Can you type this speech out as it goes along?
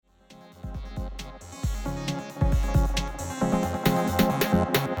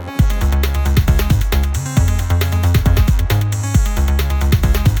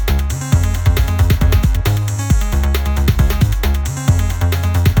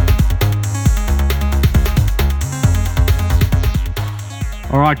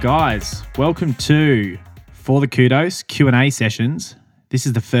All right, guys, welcome to For the Kudos Q&A sessions. This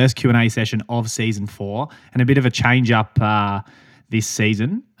is the first Q&A session of season 4 and a bit of a change up this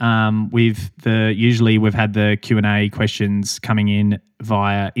season. Usually we've had the Q&A questions coming in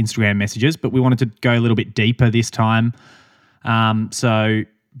via Instagram messages, but we wanted to go a little bit deeper this time. So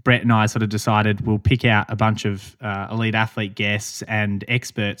Brett and I sort of decided we'll pick out a bunch of elite athlete guests and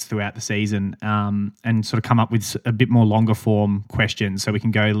experts throughout the season and sort of come up with a bit more longer form questions so we can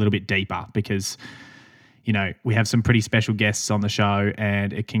go a little bit deeper because, you know, we have some pretty special guests on the show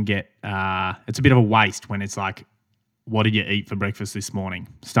and it can get it's a bit of a waste when it's like, what did you eat for breakfast this morning?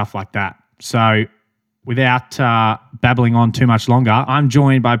 Stuff like that. So without babbling on too much longer, I'm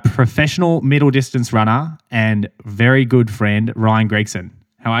joined by professional middle distance runner and very good friend, Ryan Gregson.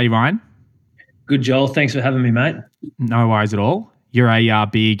 How are you, Ryan? Good, Joel. Thanks for having me, mate. No worries at all. You're a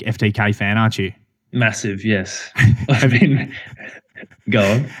big FTK fan, aren't you? Massive, yes. Go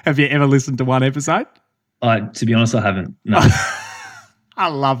on. Have you ever listened to one episode? To be honest, I haven't. No. I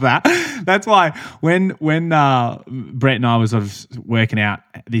love that. That's why when Brett and I were sort of working out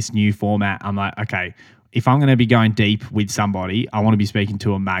this new format, I'm like, okay, if I'm going to be going deep with somebody, I want to be speaking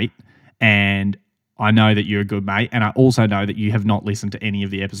to a mate, and I know that you're a good mate, and I also know that you have not listened to any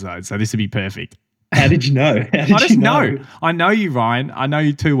of the episodes, so this would be perfect. How did you know? I just know. I know you, Ryan. I know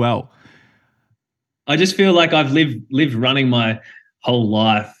you too well. I just feel like I've lived running my whole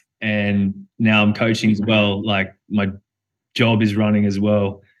life, and now I'm coaching as well. Like my job is running as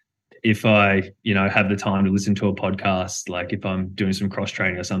well. If I, have the time to listen to a podcast, like if I'm doing some cross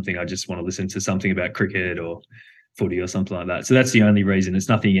training or something, I just want to listen to something about cricket or footy or something like that. So that's the only reason. It's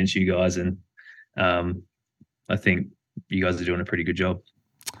nothing against you guys, and I think you guys are doing a pretty good job.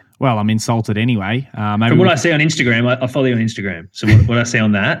 Well, I'm insulted anyway. From what I see on Instagram, I follow you on Instagram. So what I see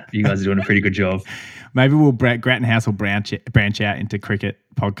on that, you guys are doing a pretty good job. Maybe Grattan House will branch out into cricket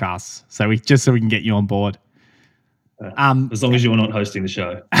podcasts, so we can get you on board. As long as you're not hosting the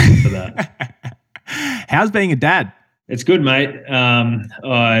show for that. How's being a dad? It's good, mate.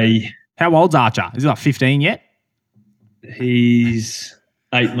 How old's Archer? Is he like 15 yet? He's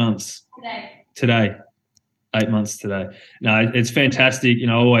 8 months. Today. 8 months today. No, it's fantastic.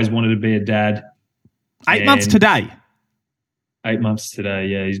 I always wanted to be a dad. 8 months today? 8 months today,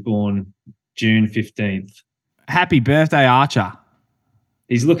 yeah. He's born June 15th. Happy birthday, Archer.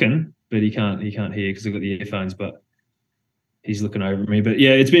 He's looking, but he can't hear because I've got the earphones, but he's looking over at me. But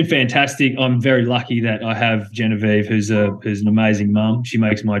yeah, it's been fantastic. I'm very lucky that I have Genevieve, who's an amazing mum. She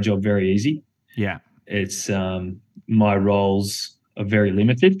makes my job very easy. Yeah. It's my roles are very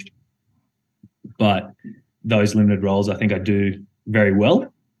limited, but those limited roles I think I do very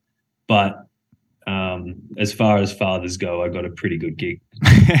well. But as far as fathers go, I got a pretty good gig.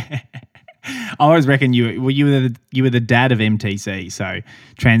 I always reckon you were the dad of MTC, so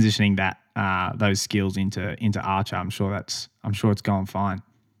transitioning those skills into Archer, I'm sure it's going fine.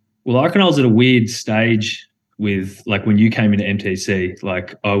 Well, I reckon I was at a weird stage with, like, when you came into MTC.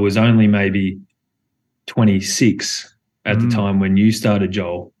 Like, I was only maybe 26 at the time when you started,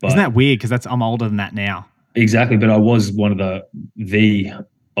 Joel. But, isn't that weird? Because I'm older than that now. Exactly, but I was one of the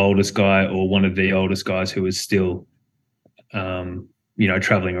oldest guy, or one of the oldest guys who was still,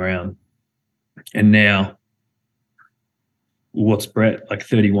 traveling around. And now, what's Brett, like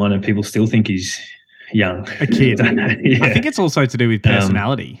 31, and people still think he's young. A kid. Yeah. I think it's also to do with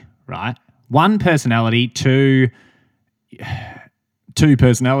personality, right? One, personality. Two,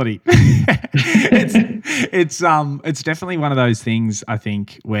 personality. It's definitely one of those things, I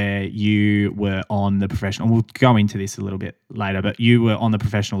think, where you were on the professional. We'll go into this a little bit later, but you were on the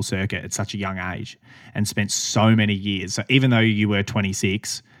professional circuit at such a young age and spent so many years. So even though you were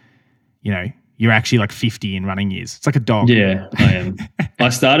 26, you're actually like 50 in running years. It's like a dog. Yeah, I am. I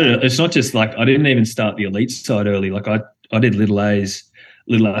started, it's not just like, I didn't even start the elite side early. Like I did little A's,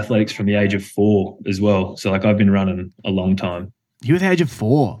 little athletics from the age of 4 as well. So like I've been running a long time. You were the age of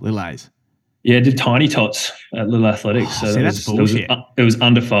 4, little A's? Yeah, I did tiny tots at little athletics. So that's bullshit. It was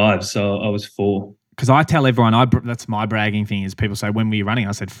under 5, so I was 4. Because I tell everyone, that's my bragging thing is people say, when were you running?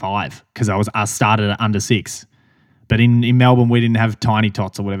 I said 5 because I started at under 6. But in Melbourne, we didn't have tiny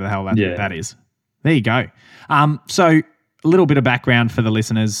tots or whatever the hell that is. There you go. So a little bit of background for the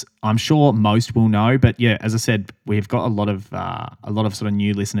listeners. I'm sure most will know, but yeah, as I said, we've got a lot of sort of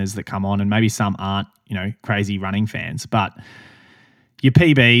new listeners that come on, and maybe some aren't, crazy running fans. But your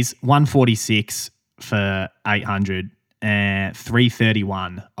PBs, 146 for 800, and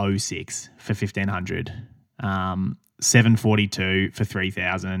 331.06 for 1500. 742 for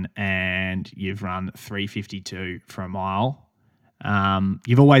 3,000, and you've run 352 for a mile.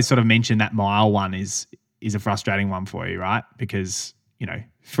 You've always sort of mentioned that mile one is a frustrating one for you, right? Because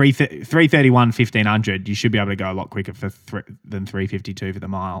 331, 1500, you should be able to go a lot quicker than 352 for the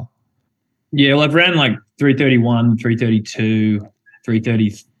mile. Yeah, well, I've ran like 331, 332,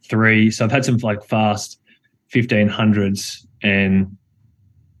 333. So I've had some like fast 1500s, and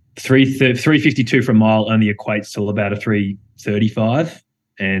 352 for a mile only equates to about a 335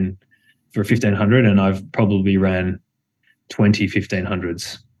 and for a 1500, and I've probably ran 20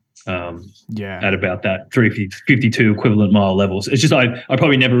 1500s at about that 352 equivalent mile levels. It's just I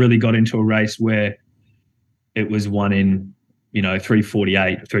probably never really got into a race where it was one in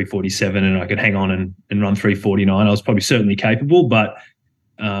 348, 347, and I could hang on and run 349. I was probably certainly capable, but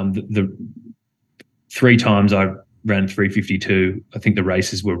the 3 times I ran 352, I think the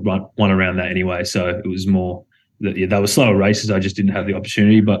races were one around that anyway. So it was more that they were slower races. I just didn't have the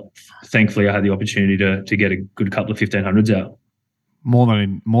opportunity, but thankfully I had the opportunity to get a good couple of 1500s out.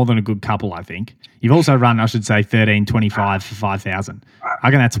 More than a good couple, I think. You've also run, I should say, 13:25 for 5,000. I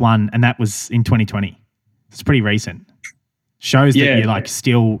reckon that's one, and that was in 2020. It's pretty recent. Shows that you're like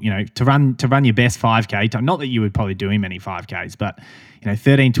still, to run your best 5K time. Not that you would probably do many 5Ks, but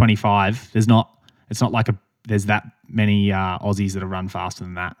 13:25. It's not like there's that many Aussies that have run faster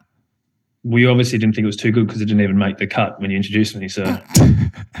than that. We obviously didn't think it was too good because it didn't even make the cut when you introduced me. So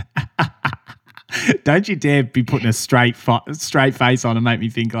don't you dare be putting a straight face on and make me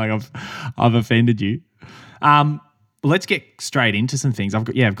think like I've offended you. Let's get straight into some things.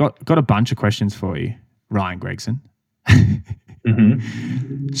 I've got a bunch of questions for you, Ryan Gregson.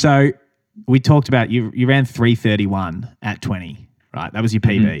 Mm-hmm. So we talked about you ran 3:31 at 20, right? That was your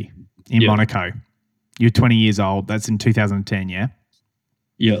PB in Monaco. You're 20 years old. That's in 2010, yeah?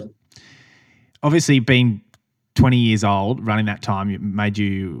 Yeah. Obviously, being 20 years old, running that time, it made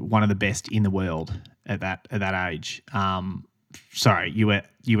you one of the best in the world at that age. Sorry, you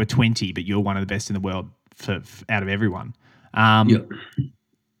were 20, but you were one of the best in the world out of everyone.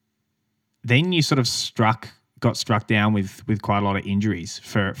 Then you sort of got struck down with quite a lot of injuries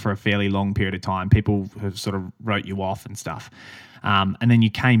for a fairly long period of time. People have sort of wrote you off and stuff. And then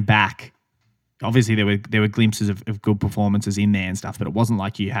you came back. Obviously, there were glimpses of good performances in there and stuff, but it wasn't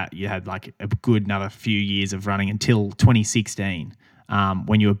like you had like a good another few years of running until 2016,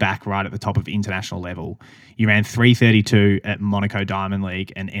 when you were back right at the top of international level. You ran 3:32 at Monaco Diamond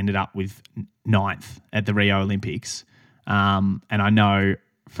League and ended up with 9th at the Rio Olympics. And I know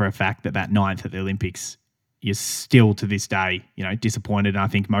for a fact that 9th at the Olympics, you're still to this day, disappointed. And I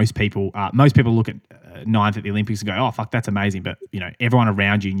think most people look at 9th at the Olympics and go, "Oh, fuck, that's amazing." But everyone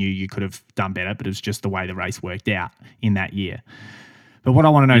around you knew you could have done better, but it was just the way the race worked out in that year. But what I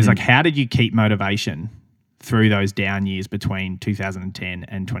want to know is how did you keep motivation through those down years between 2010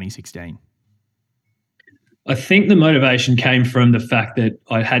 and 2016? I think the motivation came from the fact that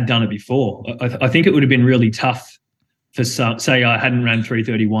I had done it before. I think it would have been really tough for some, say I hadn't ran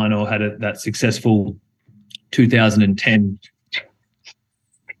 3:31 or had that successful 2010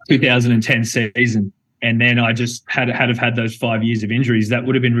 season, and then I just had those 5 years of injuries. That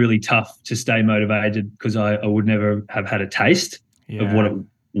would have been really tough to stay motivated because I would never have had a taste of what it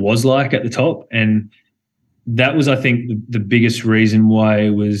was like at the top. And that was, I think, the biggest reason why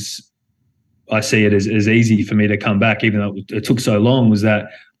I see it as easy for me to come back, even though it took so long, was that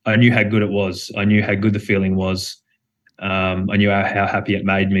I knew how good it was. I knew how good the feeling was. I knew how happy it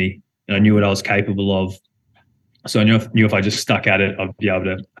made me. And I knew what I was capable of. So I knew if I just stuck at it, I'd be able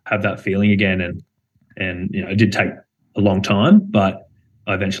to have that feeling again. And it did take a long time, but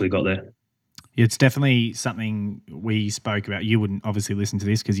I eventually got there. It's definitely something we spoke about. You wouldn't obviously listen to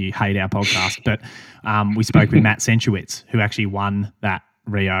this because you hate our podcast, but we spoke with Matt Centrowitz, who actually won that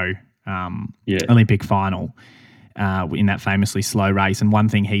Rio Olympic final in that famously slow race. And one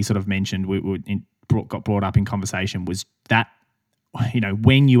thing he sort of mentioned, got brought up in conversation, was that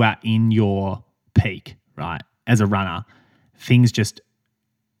when you are in your peak, right, as a runner, things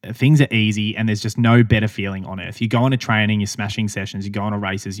are easy and there's just no better feeling on earth. You go on a training, you're smashing sessions, you go on a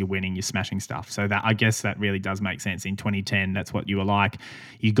races, you're winning, you're smashing stuff. So that, I guess that really does make sense. In 2010, that's what you were like.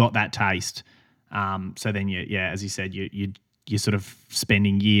 You got that taste. So then as you said, you're sort of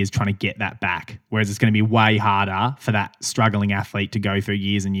spending years trying to get that back. Whereas it's going to be way harder for that struggling athlete to go through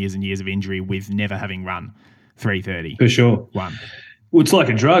years and years and years of injury with never having run 3:30. For sure. Well, it's like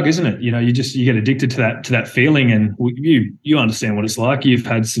a drug, isn't it? You get addicted to that feeling, and you understand what it's like. You've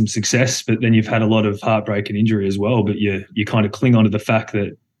had some success, but then you've had a lot of heartbreak and injury as well. But you kind of cling on to the fact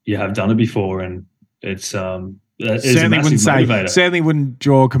that you have done it before, and it's certainly wouldn't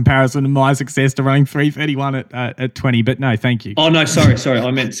draw a comparison to my success to running 3:31 at 20. But no, thank you. Oh no, sorry,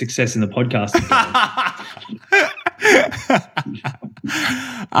 I meant success in the podcast.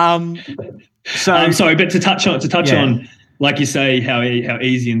 So I'm sorry, but to touch on like you say, how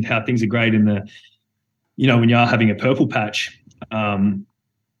easy and how things are great in the, when you are having a purple patch.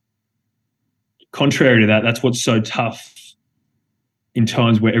 Contrary to that, that's what's so tough in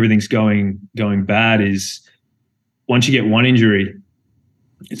times where everything's going bad is once you get one injury,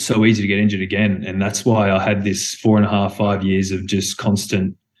 it's so easy to get injured again. And that's why I had this 4.5, 5 years of just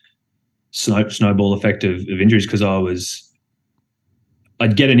constant snowball effect of injuries, because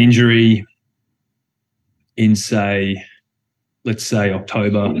I'd get an injury in, let's say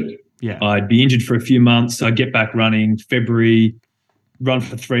October. Yeah. I'd be injured for a few months. I'd get back running February, run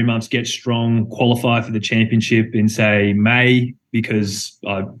for 3 months, get strong, qualify for the championship in, say, May, because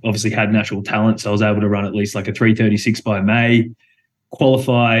I obviously had natural talent. So I was able to run at least like a 3:36 by May,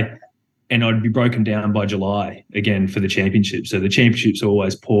 qualify, and I'd be broken down by July again for the championship. So the championship's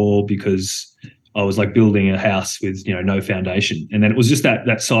always poor because I was like building a house with, no foundation. And then it was just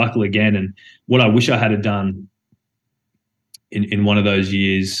that cycle again. And what I wish I had done in one of those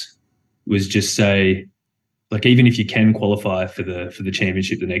years was just say, like, even if you can qualify for the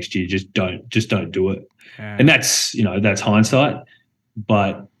championship the next year, just don't do it. And that's hindsight,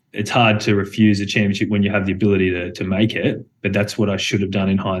 but it's hard to refuse a championship when you have the ability to make it. But that's what I should have done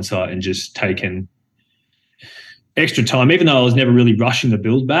in hindsight, and just taken extra time, even though I was never really rushing the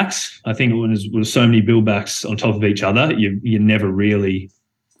build backs. I think when there's so many build backs on top of each other, you're never really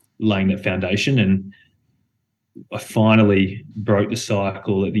laying that foundation. And I finally broke the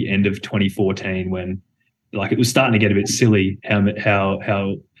cycle at the end of 2014 when, like, it was starting to get a bit silly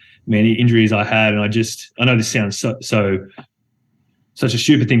how many injuries I had. And I know this sounds such a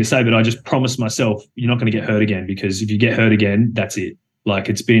stupid thing to say, but I just promised myself, you're not going to get hurt again, because if you get hurt again, that's it. Like,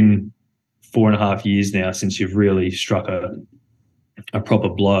 it's been 4.5 years now since you've really struck a proper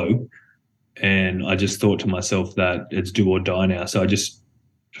blow. And I just thought to myself that it's do or die now. So I just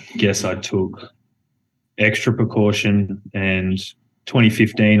guess I took extra precaution, and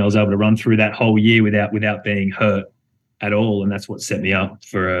 2015 I was able to run through that whole year without being hurt at all, and that's what set me up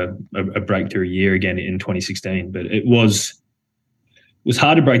for a breakthrough year again in 2016. But it was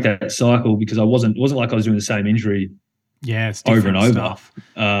hard to break that cycle, because it wasn't like I was doing the same injury over and over. Stuff.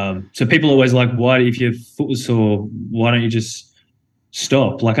 So people are always like, why, if your foot was sore, why don't you just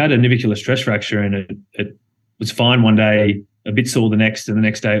stop? Like, I had a navicular stress fracture, and it was fine one day, a bit sore the next, and the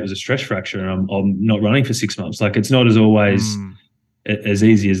next day it was a stress fracture, and I'm not running for 6 months. Like, it's not as always as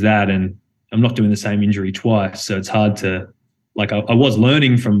easy as that, and I'm not doing the same injury twice. So it's hard to, like, I was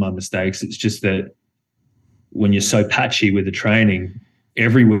learning from my mistakes. It's just that when you're so patchy with the training,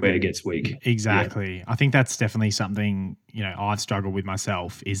 everywhere gets weak. Exactly. Yeah. I think that's definitely something, I've struggled with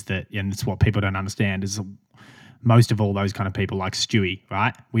myself, is that, and it's what people don't understand, is most of all those kind of people, like Stewie,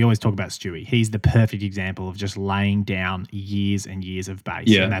 right? We always talk about Stewie. He's the perfect example of just laying down years and years of base.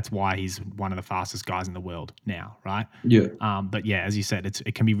 Yeah. And that's why he's one of the fastest guys in the world now, right? Yeah. But yeah, as you said,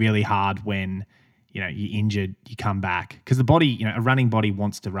 it can be really hard when, you're injured, you come back. Because the body, a running body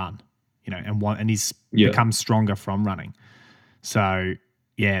wants to run, and he's becomes stronger from running. So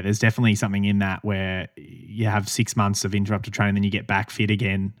yeah, there's definitely something in that where you have 6 months of interrupted training, then you get back fit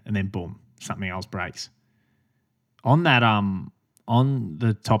again, and then boom, something else breaks. On that, on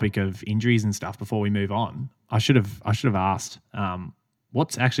the topic of injuries and stuff, before we move on, I should have asked,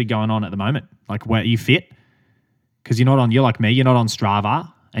 what's actually going on at the moment? Like, where are you fit? Because you're like me, you're not on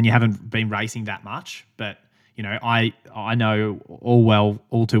Strava, and you haven't been racing that much. But I know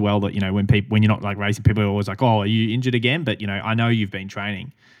all too well that when you're not like racing, people are always like, oh, are you injured again? But I know you've been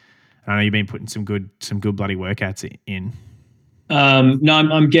training, and I know you've been putting some good bloody workouts in. No,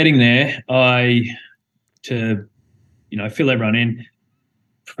 I'm getting there. Fill everyone in,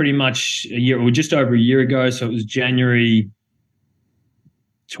 pretty much a year, or just over a year ago. So it was January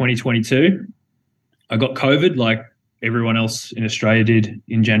 2022. I got COVID like everyone else in Australia did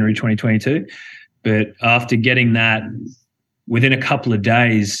in January 2022. But after getting that, within a couple of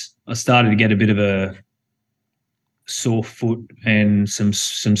days, I started to get a bit of a sore foot and some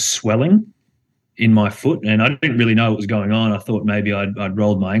swelling in my foot. And I didn't really know what was going on. I thought maybe I'd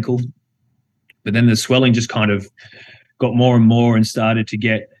rolled my ankle. But then the swelling just kind of got more and more and started to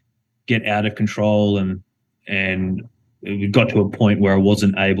get out of control, and it got to a point where I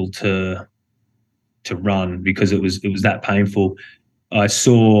wasn't able to run because it was that painful. I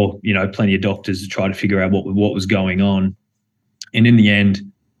saw plenty of doctors to try to figure out what was going on, and in the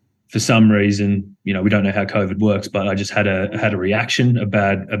end, for some reason, we don't know how COVID works, but I just had a reaction, a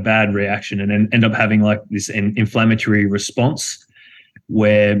bad reaction, and then end up having like this inflammatory response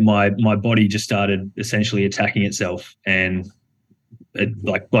where my body just started essentially attacking itself, and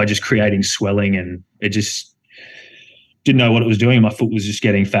by just creating swelling, and it just didn't know what it was doing. My foot was just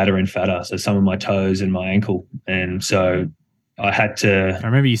getting fatter and fatter. So some of my toes and my ankle. And so I had to. I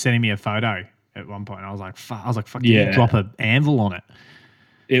remember you sending me a photo at one point. And I was like, fuck, you Yeah. drop an anvil on it.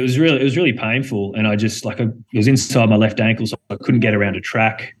 It was really painful. And I just it was inside my left ankle. So I couldn't get around a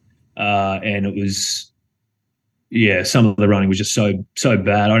track. And it was, some of the running was just so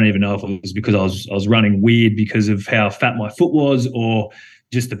bad. I don't even know if it was because I was running weird because of how fat my foot was or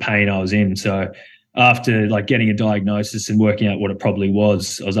just the pain I was in. So after getting a diagnosis and working out what it probably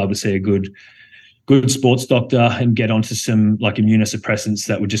was, I was able to see a good sports doctor and get onto some immunosuppressants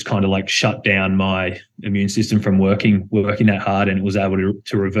that would just kind of shut down my immune system from working that hard, and it was able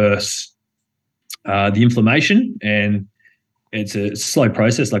to reverse the inflammation. And it's a slow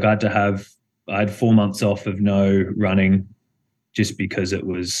process. I had 4 months off of no running just because it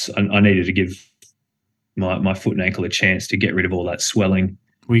was I needed to give my foot and ankle a chance to get rid of all that swelling.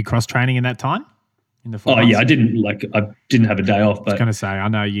 Were you cross training in that time? In the 4 months? Yeah, I didn't have a day off. But I was going to say, I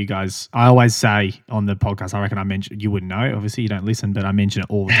know you guys. I always say on the podcast, I reckon I mentioned, you wouldn't know. Obviously, you don't listen, but I mention it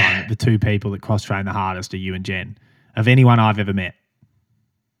all the time. The two people that cross train the hardest are you and Jen, of anyone I've ever met.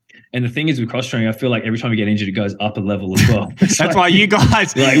 And the thing is with cross training, I feel like every time you get injured, it goes up a level as well. That's why you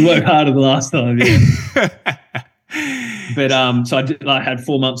guys work harder the last time. Yeah. But so I had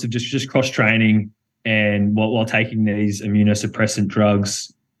 4 months of just cross training, and while taking these immunosuppressant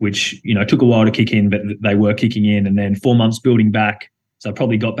drugs, which took a while to kick in, but they were kicking in, and then 4 months building back. So I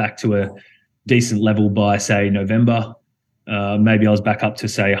probably got back to a decent level by say November. Maybe I was back up to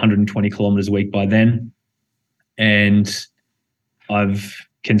say 120 kilometers a week by then, and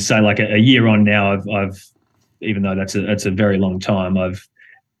can say a year on now, I've even though that's a very long time, I've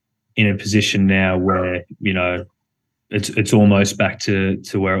in a position now where it's almost back to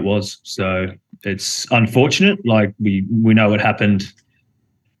where it was. So it's unfortunate. We know what happened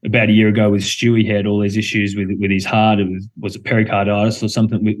about a year ago with Stewie. He had all these issues with his heart. It was a pericarditis or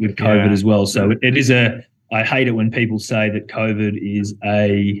something with COVID as well. So it is I hate it when people say that COVID is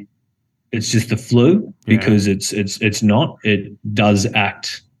it's just the flu, because it's not. It does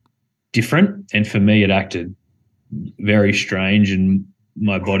act different, and for me, it acted very strange, and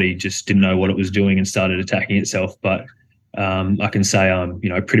my body just didn't know what it was doing and started attacking itself. But I can say I'm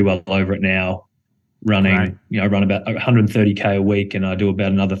pretty well over it now. Running, right. I run about 130K a week, and I do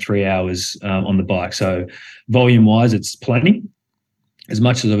about another 3 hours on the bike. So volume wise, it's plenty. As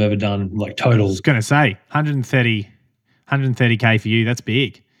much as I've ever done, total. I was going to say 130K for you. That's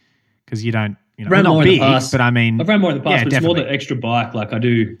big, because you don't, ran not more big, in the past. but I mean, I've ran more in the past, yeah, but definitely. It's more the extra bike. I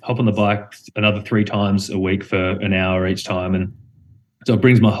do hop on the bike another 3 times a week for an hour each time. And so it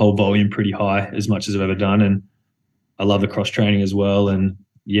brings my whole volume pretty high, as much as I've ever done. And I love the cross training as well. And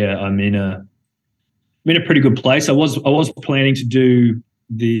yeah, I'm in a pretty good place. I was planning to do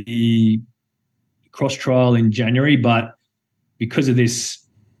the cross trial in January, but because of this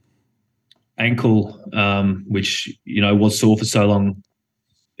ankle, which was sore for so long,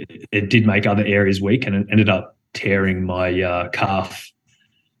 it did make other areas weak, and it ended up tearing my calf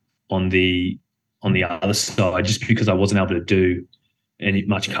on the other side, just because I wasn't able to do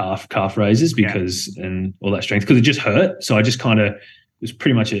much calf raises and all that strength, because it just hurt. So I just it was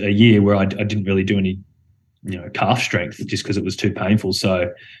pretty much a year where I didn't really do any calf strength, just because it was too painful.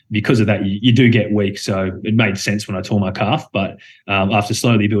 So because of that, you do get weak. So it made sense when I tore my calf. But after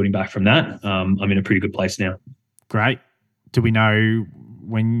slowly building back from that, I'm in a pretty good place now. Great. Do we know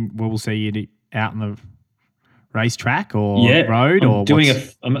when we'll see you out on the racetrack or road? I'm doing a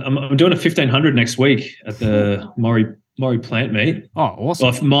 1500 next week at the Maury Plant meet. Oh,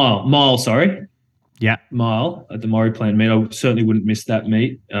 awesome. Mile, sorry. Yeah. Mile at the Maury Plant meet. I certainly wouldn't miss that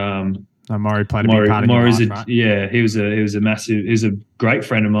meet. Maury played a big part in your life, right? Yeah, he was a great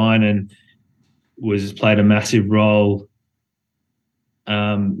friend of mine, and played a massive role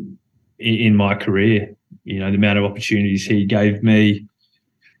in my career. The amount of opportunities he gave me,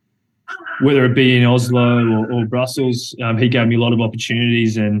 whether it be in Oslo or Brussels, he gave me a lot of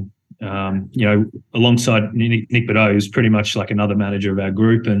opportunities. And alongside Nick Bedot, who's pretty much like another manager of our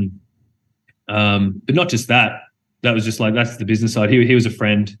group, and but not just that. That was just that's the business side. He was a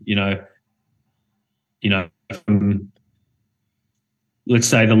friend, from, let's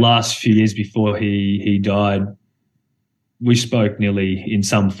say, the last few years before he died, we spoke nearly in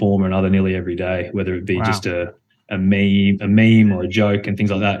some form or another nearly every day, whether it be just a meme or a joke and things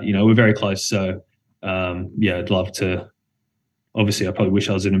like that. We're very close. So I'd love to. Obviously, I probably wish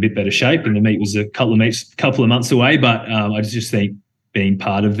I was in a bit better shape, and the meet was a couple of months away. But I just think being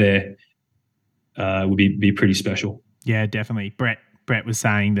part of there would be pretty special. Yeah, definitely. Brett was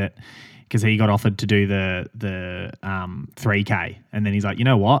saying that, because he got offered to do the 3K, and then he's like, you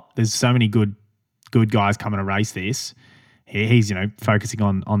know what? There's so many good good guys coming to race this, he's focusing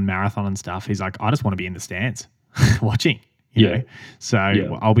on marathon and stuff. He's like, I just want to be in the stands watching. You know? So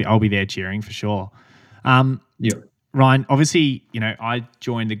I'll be there cheering for sure. Ryan, obviously, I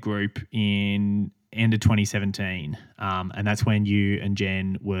joined the group in end of 2017, and that's when you and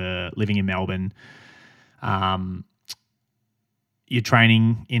Jen were living in Melbourne. You're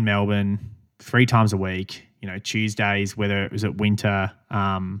training in Melbourne 3 times a week. Tuesdays, whether it was at winter,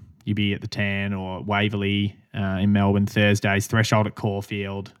 you'd be at the Tan or Waverley in Melbourne. Thursdays, Threshold at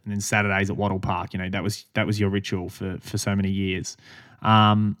Caulfield, and then Saturdays at Wattle Park. That was your ritual for so many years.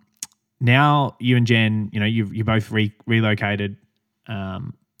 Now you and Jen, you both relocated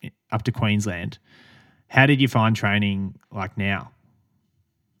up to Queensland. How did you find training like now?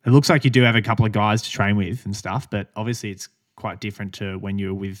 It looks like you do have a couple of guys to train with and stuff, but obviously it's quite different to when you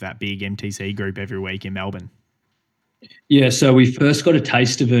were with that big MTC group every week in Melbourne. Yeah, so we first got a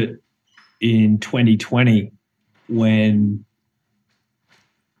taste of it in 2020 when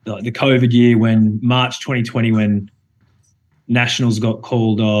the COVID year, when March 2020, when Nationals got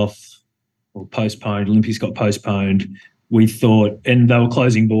called off or postponed, Olympics got postponed. We thought, and they were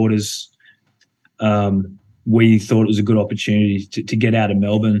closing borders, we thought it was a good opportunity to get out of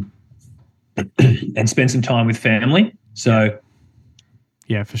Melbourne and spend some time with family. So,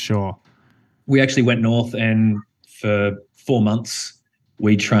 yeah, for sure. We actually went north, and for 4 months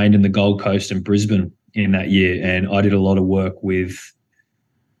we trained in the Gold Coast and Brisbane in that year. And I did a lot of work with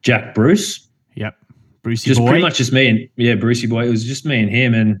Jack Bruce. Yep. Brucey just boy. Pretty much just me and Brucey boy. It was just me and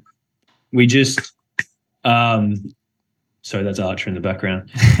him, and we just sorry, that's Archer in the background.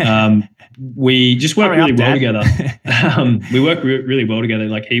 We just worked really well together. We worked really well together.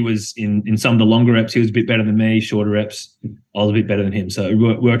 Like, he was in some of the longer reps, he was a bit better than me. Shorter reps, I was a bit better than him. So it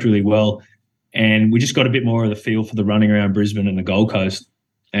worked really well. And we just got a bit more of the feel for the running around Brisbane and the Gold Coast,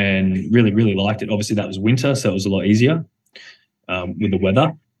 and really, really liked it. Obviously, that was winter, so it was a lot easier with the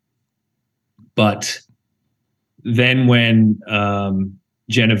weather. But then when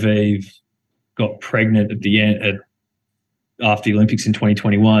Genevieve got pregnant at the end, after the Olympics in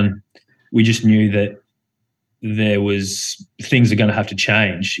 2021, we just knew that there was things are going to have to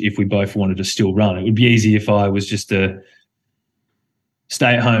change if we both wanted to still run. It would be easy if I was just a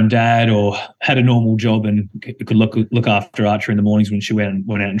stay-at-home dad or had a normal job and could look after Archer in the mornings when she went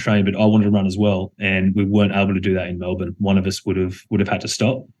out and trained, but I wanted to run as well, and we weren't able to do that in Melbourne. One of us would have had to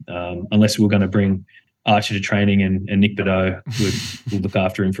stop unless we were going to bring Archer to training, and Nick Beddoe would look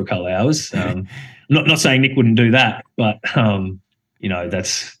after him for a couple of hours. Not saying Nick wouldn't do that, but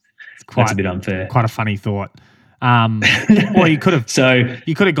that's a bit unfair. Quite a funny thought. Or you could have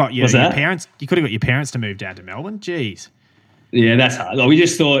got your parents. You could have got your parents to move down to Melbourne. Jeez. Yeah, that's hard. We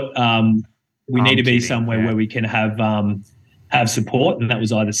just thought we need to be somewhere where we can have support, and that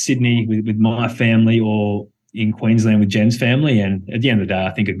was either Sydney with my family or in Queensland with Jen's family. And at the end of the day,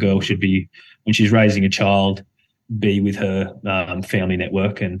 I think a girl should be, when she's raising a child, be with her family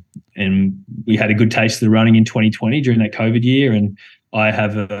network. And we had a good taste of the running in 2020 during that COVID year. And I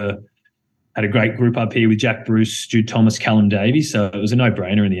had a great group up here with Jack Bruce, Jude Thomas, Callum Davies. So it was a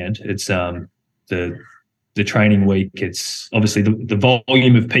no-brainer in the end. It's the training week. It's obviously the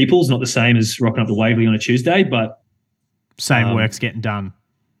volume of people is not the same as rocking up to Waverley on a Tuesday, but same work's getting done.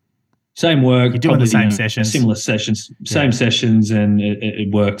 Same work. You're doing the same sessions. Similar sessions, same sessions, and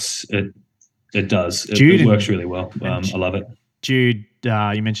it works. It does. It works really well. I love it. Jude,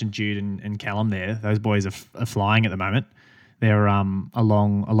 you mentioned Jude and Callum there. Those boys are flying at the moment. They're a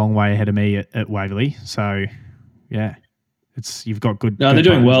long way ahead of me at Waverley. So, yeah, you've got good. No, they're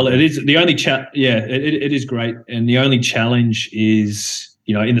doing well. It is the only it is great, and the only challenge is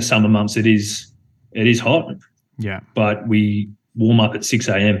in the summer months it is hot. Yeah, but we warm up at 6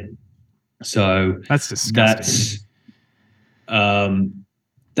 a.m. So that's disgusting.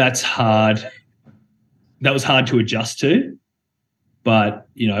 That's hard. That was hard to adjust to, but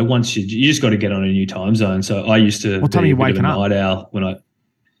once you just got to get on a new time zone. So I used to. What time are you waking up? Night owl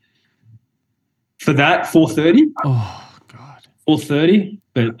for that 4:30. Oh God, 4:30.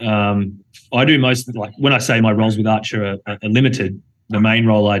 But I do most, like, when I say my roles with Archer are limited, the main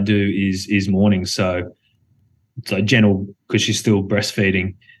role I do is mornings. So it's like Jen, because she's still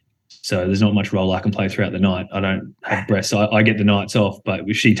breastfeeding. So there's not much role I can play throughout the night. I don't have breasts. I get the nights off. But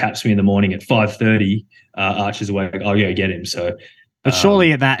if she taps me in the morning at 5:30, Archer's awake. I'll go get him. So, but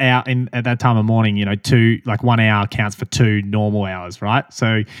surely at that hour, at that time of morning, 1 hour counts for 2 normal hours, right?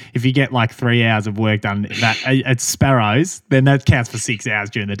 So if you get like 3 hours of work done at Sparrows, then that counts for 6 hours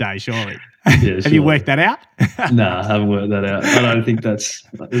during the day, surely. Yeah, Have you worked that out? No, I haven't worked that out. I don't think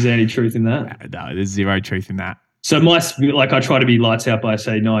is there any truth in that? No, there's zero truth in that. So I try to be lights out by,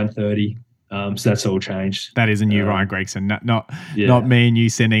 say, 9:30. So that's all changed. That is a new Ryan Gregson. Not Yeah. me and you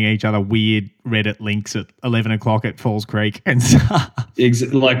sending each other weird Reddit links at 11 o'clock at Falls Creek and stuff.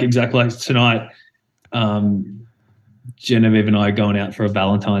 Exactly like tonight. Genevieve and I are going out for a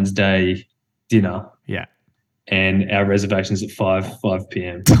Valentine's Day dinner. Yeah. And our reservation's at 5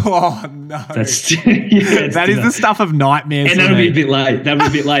 p.m. Oh no! That's that is the stuff of nightmares. And that'll be a bit late. That'll be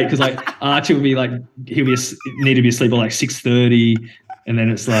a bit late because like Archie will be like need to be asleep at like 6:30, and then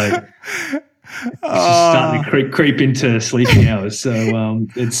it's like it's just starting to creep into sleeping hours. So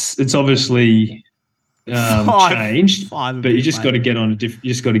it's obviously changed, but you just got to get on a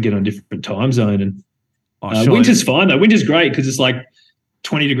different time zone. And winter's fine though. Winter's great because it's like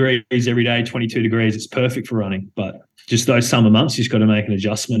 20 degrees every day, 22 degrees. It's perfect for running. But just those summer months, you just got to make an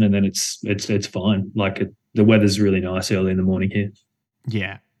adjustment, and then it's fine. Like the weather's really nice early in the morning here.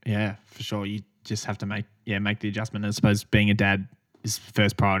 Yeah, for sure. You just have to make the adjustment. I suppose being a dad is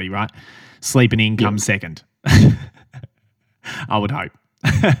first priority, right? Sleeping in comes second. I would hope.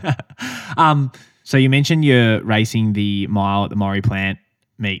 So you mentioned you're racing the mile at the Maury Plant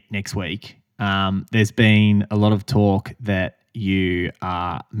meet next week. There's been a lot of talk that you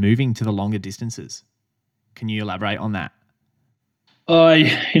are moving to the longer distances. Can you elaborate on that?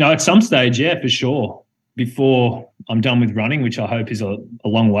 At some stage, yeah, for sure. Before I'm done with running, which I hope is a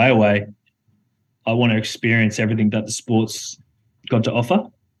long way away, I want to experience everything that the sport's got to offer.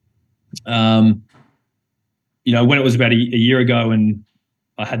 When it was about a year ago and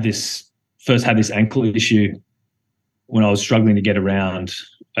I had this ankle issue when I was struggling to get around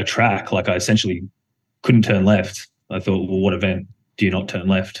a track, like I essentially couldn't turn left. I thought, well, what event do you not turn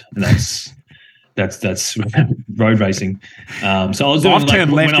left? And that's road racing. So I was doing. I've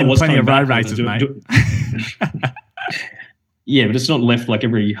turned left in plenty of road races, mate. Yeah, but it's not left like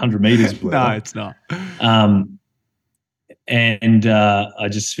every 100 meters. No, it's not. I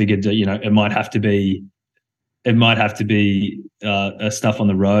just figured that it might have to be stuff on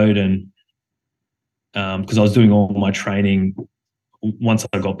the road, and because I was doing all my training once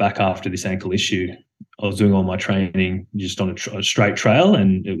I got back after this ankle issue. I was doing all my training just on a straight trail,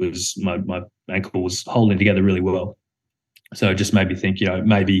 and it was my ankle was holding together really well. So it just made me think,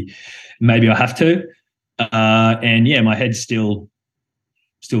 maybe I have to. And yeah, my head's still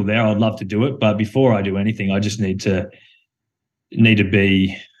there. I'd love to do it, but before I do anything, I just need to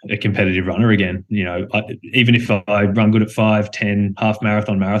be a competitive runner again. Even if I run good at 5, 10, half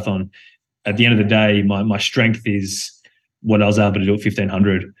marathon, at the end of the day, my strength is what I was able to do at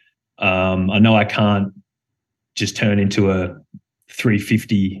 1500. I know I can't just turn into a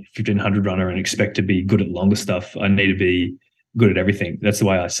 350, 1500 runner and expect to be good at longer stuff. I need to be good at everything. That's the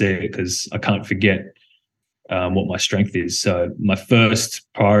way I see it, because I can't forget what my strength is. So my first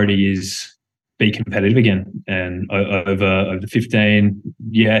priority is be competitive again, and over the 15.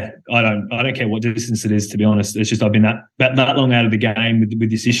 Yeah, I don't care what distance it is, to be honest. It's just I've been that long out of the game with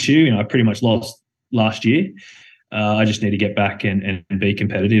this issue. I pretty much lost last year. I just need to get back and be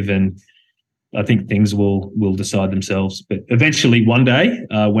competitive, and I think things will decide themselves. But eventually, one day,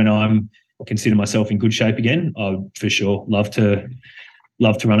 when I'm consider myself in good shape again, I would for sure love to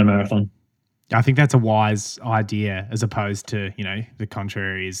run a marathon. I think that's a wise idea, as opposed to, the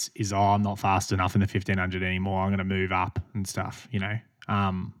contrary is I'm not fast enough in the 1500 anymore, I'm going to move up and stuff,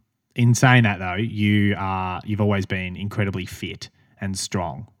 In saying that though, you've always been incredibly fit and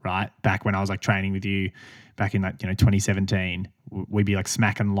strong, right? Back when I was like training with you back in 2017, we'd be like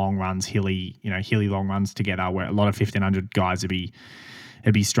smacking long runs, hilly long runs together, where a lot of 1500 guys would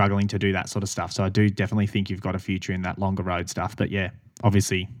be struggling to do that sort of stuff. So I do definitely think you've got a future in that longer road stuff. But yeah,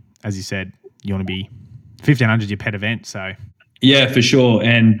 obviously, as you said, you want to be 1500 your pet event. So yeah, for sure.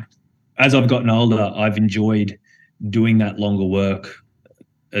 And as I've gotten older, I've enjoyed doing that longer work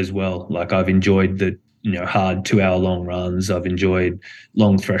as well. Like I've enjoyed the hard 2 hour long runs. I've enjoyed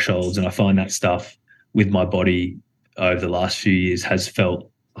long thresholds, and I find that stuff with my body over the last few years has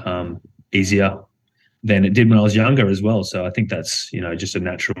felt easier than it did when I was younger as well. So I think that's just a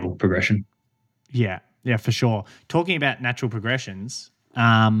natural progression. Yeah, for sure. Talking about natural progressions,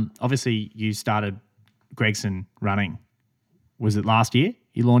 obviously you started Gregson running. Was it last year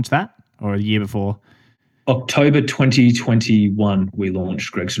you launched that, or the year before? October 2021 we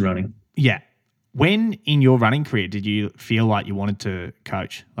launched Gregson running. Yeah. When in your running career did you feel like you wanted to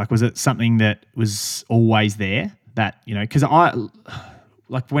coach? Like, was it something that was always there that, because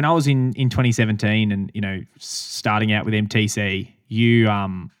when I was in 2017 and, starting out with MTC,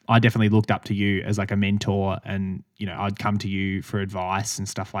 I definitely looked up to you as like a mentor, and, I'd come to you for advice and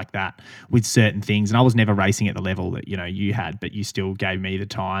stuff like that with certain things. And I was never racing at the level that, you had, but you still gave me the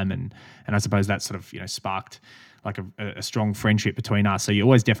time. And I suppose that sort of, sparked like a strong friendship between us. So you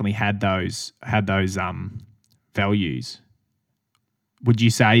always definitely had those values. Would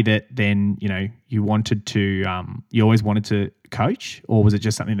you say that then, you wanted to, you always wanted to coach, or was it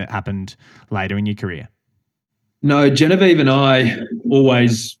just something that happened later in your career? No, Genevieve and I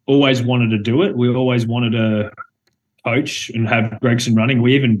always wanted to do it. We always wanted to coach and have Gregson running.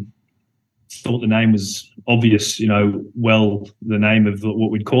 We even thought the name was obvious, the name of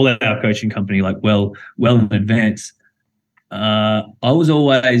what we'd call our coaching company, like well in advance. I was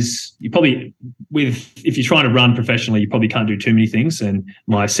always, if you're trying to run professionally, you probably can't do too many things. And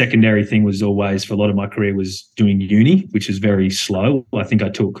my secondary thing was always, for a lot of my career, was doing uni, which is very slow. I think I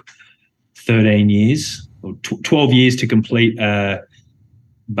took 13 years or 12 years to complete a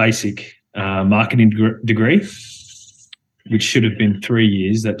basic marketing degree, which should have been 3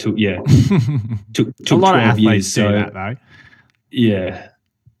 years. That took a lot 12 of athletes years. do that though. Yeah.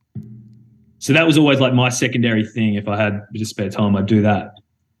 So that was always like my secondary thing. If I had a bit of spare time, I'd do that.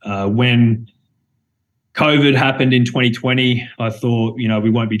 When COVID happened in 2020, I thought,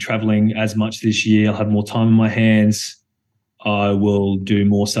 we won't be traveling as much this year. I'll have more time on my hands. I will do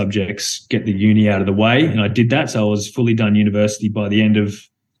more subjects, get the uni out of the way. And I did that. So I was fully done university by the end of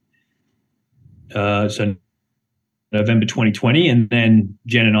November 2020. And then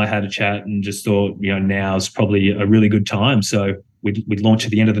Jen and I had a chat and just thought, now's probably a really good time. So we'd launch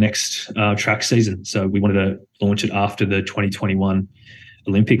at the end of the next track season. So we wanted to launch it after the 2021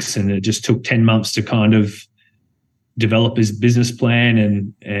 Olympics. And it just took 10 months to kind of develop his business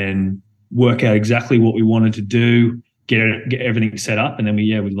plan and work out exactly what we wanted to do, get everything set up. And then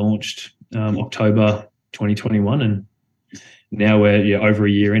we launched October 2021. And now we're over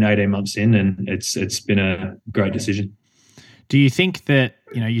a year in, 18 months in, and it's been a great decision. Do you think that,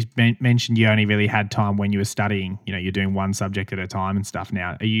 you mentioned you only really had time when you were studying, you're doing one subject at a time and stuff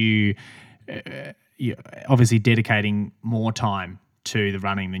now. Are you're obviously dedicating more time to the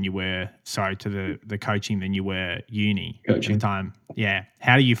running than you were, to the coaching than you were uni coaching at the time? Yeah.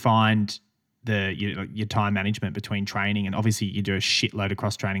 How do you find your time management between training, and obviously you do a shitload of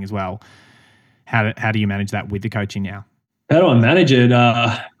cross training as well? How do you manage that with the coaching now? How do I manage it?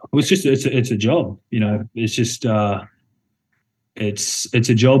 It's a job, it's just, it's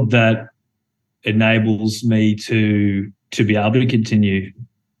a job that enables me to be able to continue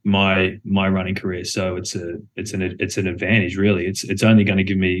my running career. So it's an advantage, really. It's only going to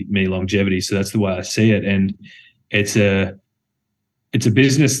give me longevity. So that's the way I see it. And it's a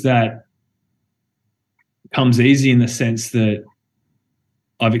business that comes easy in the sense that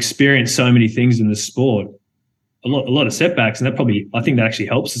I've experienced so many things in the sport, a lot of setbacks, and I think that actually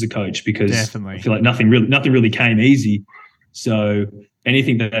helps as a coach, because Definitely. I feel like nothing really came easy. So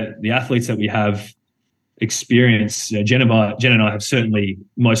anything that the athletes that we have experienced, Jen and I have certainly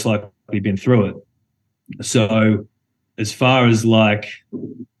most likely been through it. So as far as it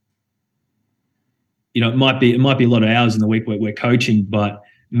might be a lot of hours in the week where we're coaching, but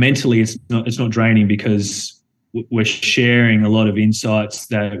mentally it's not draining, because we're sharing a lot of insights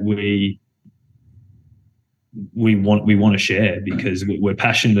that we want to share, because we're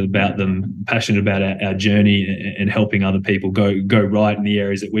passionate about them, passionate about our journey and helping other people go right in the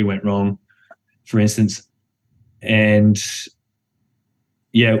areas that we went wrong, for instance. And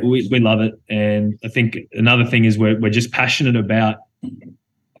we love it. And I think another thing is we're just passionate about,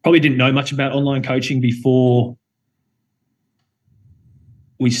 probably didn't know much about online coaching before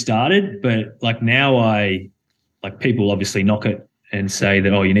we started, but now people obviously knock it and say that,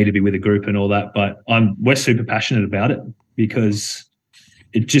 you need to be with a group and all that. But we're super passionate about it, because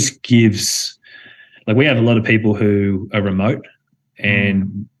it just gives, we have a lot of people who are remote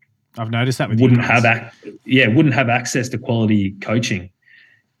and I've noticed that with wouldn't have access to quality coaching,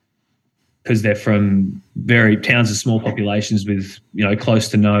 because they're from towns of small populations with, close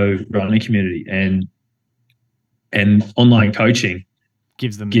to no running community, and online coaching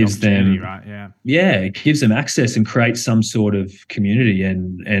gives them right? Yeah, it gives them access and creates some sort of community,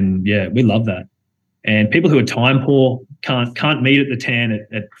 and we love that. And people who are time poor can't meet at the tan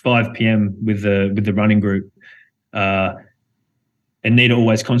at 5 p.m. with the running group, and need to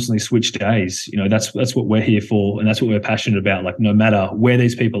always constantly switch days. That's what we're here for, and that's what we're passionate about. Like, no matter where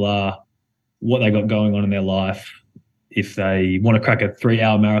these people are, what they got going on in their life, if they want to crack a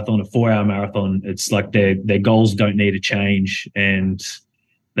 3-hour marathon, a 4-hour marathon, it's like their goals don't need to change, and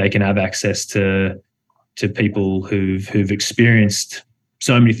they can have access to people who've experienced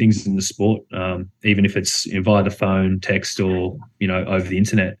so many things in the sport, even if it's via the phone, text, or over the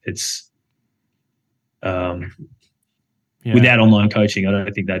internet. It's without online coaching, I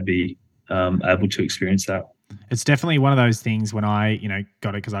don't think they'd be able to experience that. It's definitely one of those things when I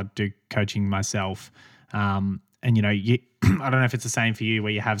got it, because I do coaching myself. and I don't know if it's the same for you,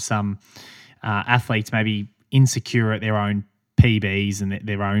 where you have some athletes maybe insecure at their own PBs and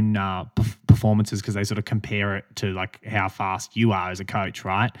their own performances because they sort of compare it to like how fast you are as a coach,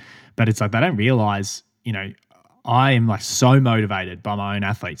 right? But it's like they don't realize, I am like so motivated by my own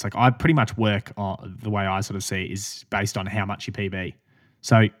athletes. Like I pretty much work on the way I sort of see it is based on how much you PB.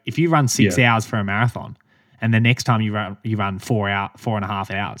 So if you run 6 hours for a marathon and the next time you run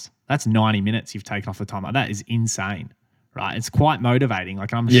 4.5 hours, that's 90 minutes you've taken off the time. Like, that is insane, right? It's quite motivating.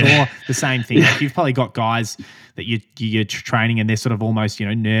 Like I'm sure the same thing. Like you've probably got guys that you're training and they're sort of almost,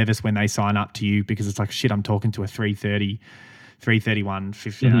 nervous when they sign up to you because it's like, shit, I'm talking to a 330, 331,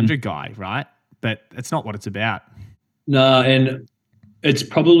 1500 guy, right? But that's not what it's about. No, and it's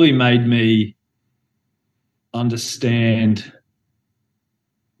probably made me understand,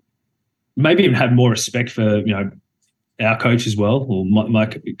 maybe even have more respect for, our coach as well, or my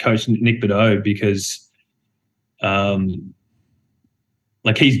coach, Nick Badeau, because like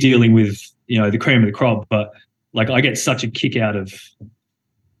he's dealing with, the cream of the crop, but like I get such a kick out of,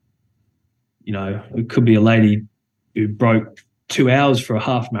 it could be a lady who broke 2 hours for a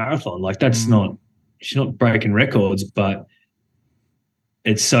half marathon. Like that's she's not breaking records, but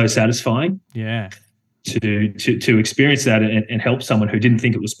it's so satisfying. Yeah. To experience that and help someone who didn't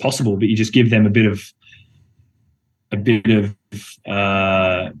think it was possible, but you just give them a bit of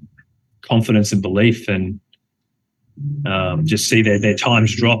confidence and belief, and just see their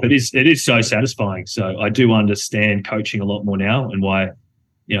times drop. It is so satisfying. So I do understand coaching a lot more now, and why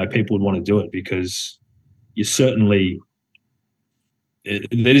people would want to do it, because you certainly,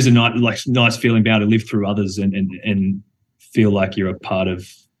 there is a nice feeling about to live through others and feel like you're a part of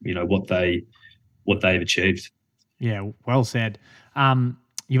what they've achieved. Yeah, well said.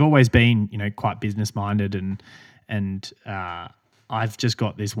 You've always been quite business minded, and I've just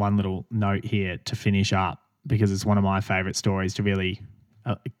got this one little note here to finish up, because it's one of my favourite stories to really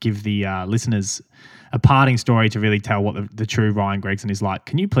give the listeners a parting story to really tell what the true Ryan Gregson is like.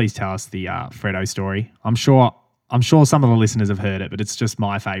 Can you please tell us the Fredo story? I'm sure some of the listeners have heard it, but it's just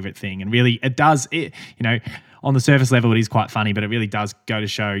my favourite thing. And really, on the surface level, it is quite funny, but it really does go to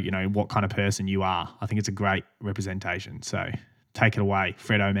show, what kind of person you are. I think it's a great representation. So take it away,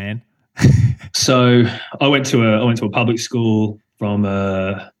 Fredo, man. So I went to a public school from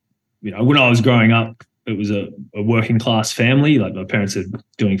when I was growing up, it was a working class family. Like my parents are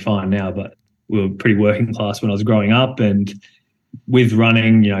doing fine now, but we were pretty working class when I was growing up. And with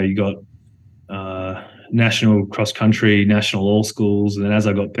running, you got national cross country, national all schools. And then as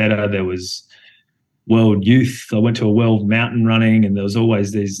I got better, there was world youth. I went to a world mountain running, and there was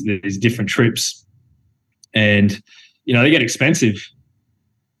always these different trips, and they get expensive,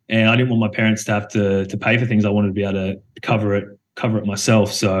 and I didn't want my parents to have to pay for things. I wanted to be able to cover it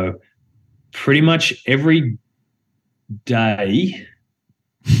myself. So pretty much every day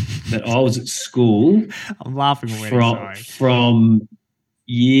that I was at school, I'm laughing already, from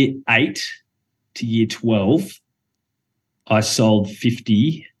year 8 to year 12, I sold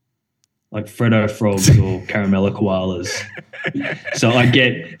 50 like Freddo frogs or caramella koalas.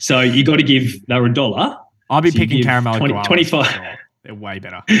 So you got to give, they were $1. I'll be picking caramella koalas. 25. Sure. They're way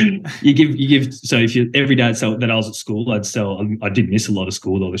better. you give. So if you every day that I was at school, I'd sell. I did miss a lot of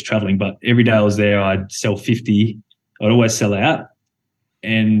school. I was traveling, but every day I was there, I'd sell 50. I'd always sell out,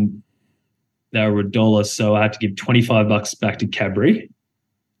 and they were $1. So I had to give $25 back to Cadbury,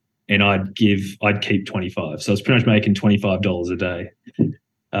 and I'd keep 25. So I was pretty much making $25 a day.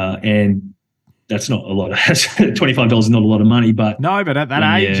 And that's not a lot. $25 is not a lot of money, but no, but at that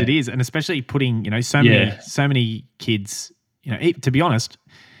age it is, and especially putting so many kids. To be honest,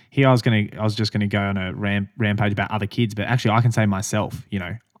 here I was just gonna go on a rampage about other kids, but actually I can say myself.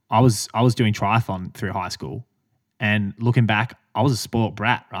 I was doing triathlon through high school, and looking back, I was a spoiled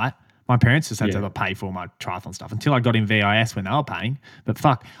brat, right? My parents just had to pay for all my triathlon stuff until I got in VIS when they were paying. But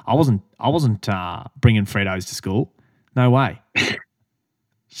fuck, I wasn't bringing Freddos to school. No way.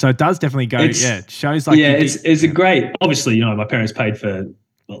 So it does definitely go. It shows like it's a great. Obviously, my parents paid for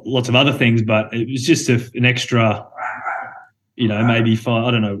lots of other things, but it was just an extra. Maybe 5. I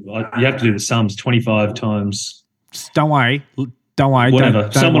don't know. You have to do the sums. 25 times. Don't worry. Whatever.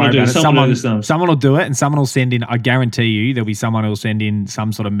 Don't someone worry will do. about it. Someone will do it, and someone will send in. I guarantee you, there'll be someone who'll send in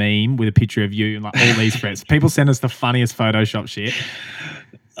some sort of meme with a picture of you and like all these threats. People send us the funniest Photoshop shit.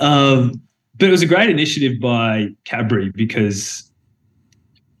 But it was a great initiative by Cadbury, because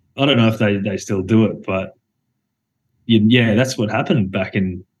I don't know if they still do it, but that's what happened back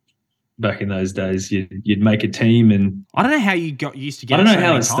in those days. You'd make a team, and I don't know how you got used to get. I don't know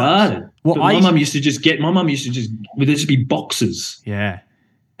how it started. Well, my mum used to just there'd just be boxes. Yeah.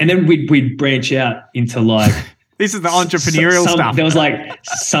 And then we'd branch out into like This is the entrepreneurial stuff. There was like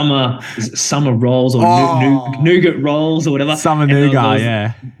summer rolls or nougat rolls or whatever. Summer nougat,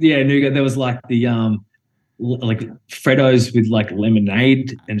 yeah. Yeah, nougat. There was like the like Freddos with like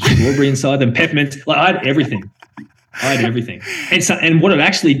lemonade and strawberry inside them, peppermint. Like I had everything. And what I'd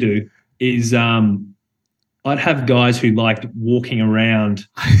actually do is I'd have guys who liked walking around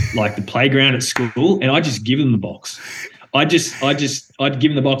like the playground at school, and I'd just give them the box. I'd give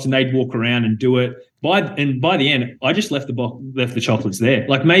them the box and they'd walk around and do it. By the end, I just left the chocolates there.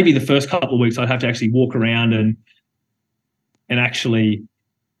 Like maybe the first couple of weeks, I'd have to actually walk around and actually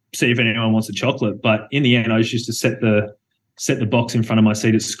see if anyone wants a chocolate. But in the end, I just used to set the box in front of my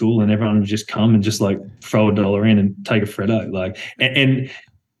seat at school, and everyone would just come and just like throw $1 in and take a Freddo. Like, and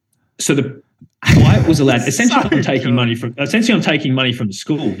so I was allowed. Essentially, I'm taking money from the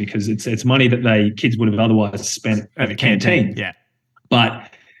school because it's money that kids would have otherwise spent at the canteen. Yeah, but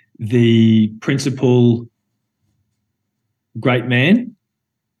the principal, great man,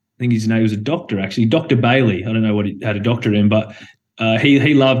 I think his name was a doctor actually, Dr. Bailey. I don't know what he had a doctorate in, but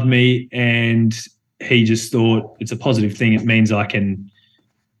he loved me, and he just thought it's a positive thing. It means I can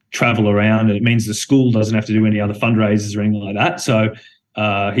travel around, and it means the school doesn't have to do any other fundraisers or anything like that. So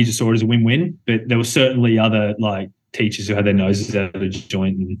he just saw it as a win-win. But there were certainly other like teachers who had their noses out of the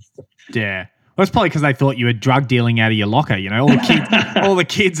joint. Yeah. Well, it's probably because they thought you were drug dealing out of your locker. You know, all the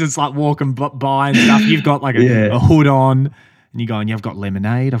kids it's like walking by and stuff. You've got like a hood on, and you're going, I've got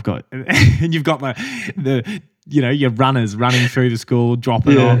lemonade. And you've got the your runners running through the school,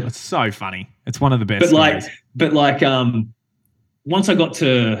 dropping off. It's so funny. It's one of the best. But once I got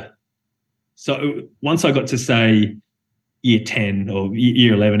to say year 10 or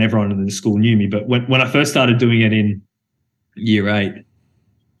year 11, everyone in the school knew me. But when I first started doing it in year 8,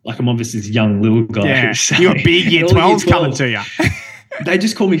 like I'm obviously this young little guy. Yeah, you got big year 12s coming to you. They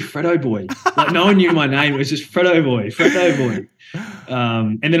just called me Freddo Boy. Like no one knew my name. It was just Freddo Boy.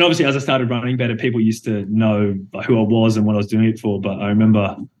 And then obviously as I started running better, people used to know who I was and what I was doing it for. But I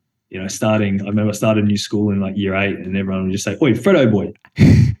remember, I started a new school in like year 8, and everyone would just say, "Oi, Freddo Boy,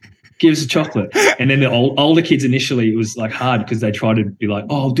 give us a chocolate." And then the older kids initially, it was like hard because they tried to be like,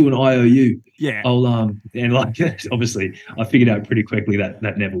 "Oh, I'll do an IOU." Yeah. And like obviously I figured out pretty quickly that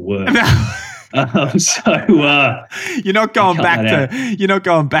never worked. You're not going back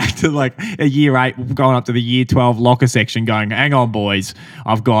to like a year 8, going up to the year 12 locker section going, hang on, boys.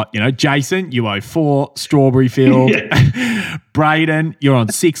 I've got, Jason, you owe 4 strawberry field. Yeah. Braden, you're on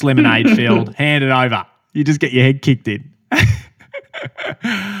 6 lemonade field. Hand it over. You just get your head kicked in.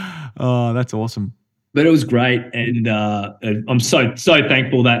 Oh, that's awesome. But it was great. And I'm so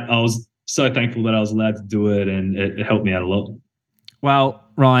thankful that I was allowed to do it, and it helped me out a lot. Well,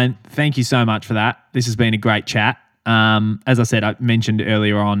 Ryan, thank you so much for that. This has been a great chat. As I said, I mentioned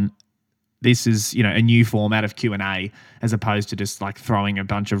earlier on, this is, a new format of Q&A as opposed to just like throwing a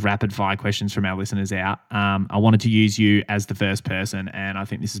bunch of rapid fire questions from our listeners out. I wanted to use you as the first person, and I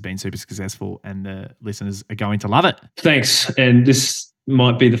think this has been super successful, and the listeners are going to love it. Thanks. And this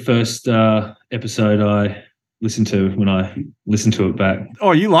might be the first episode I listen to when I listen to it back.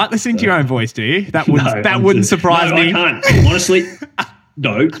 Oh, you like listening to your own voice, do you? That wouldn't surprise me. I can't. Honestly,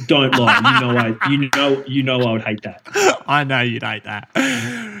 no, don't lie. You know I would hate that. I know you'd hate that.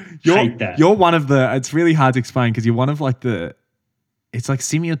 You're one of the, it's really hard to explain because you're one of like it's like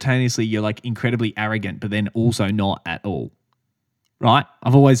simultaneously you're like incredibly arrogant, but then also not at all. Right?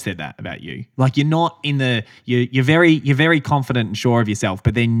 I've always said that about you. Like you're not you're very confident and sure of yourself,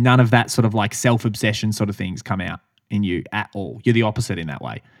 but then none of that sort of like self-obsession sort of things come out in you at all. You're the opposite in that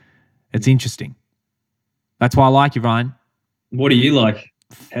way. It's interesting. That's why I like you, Ryan. What do you like?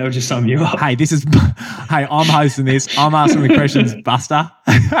 How would you sum you up? Hey, I'm hosting this. I'm asking the questions, Buster.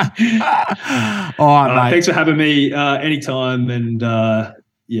 All right, mate. Thanks for having me anytime. And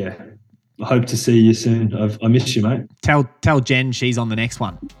yeah, I hope to see you soon. I miss you, mate. Tell Jen she's on the next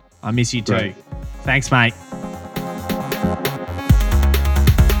one. I miss you too. Great. Thanks, mate.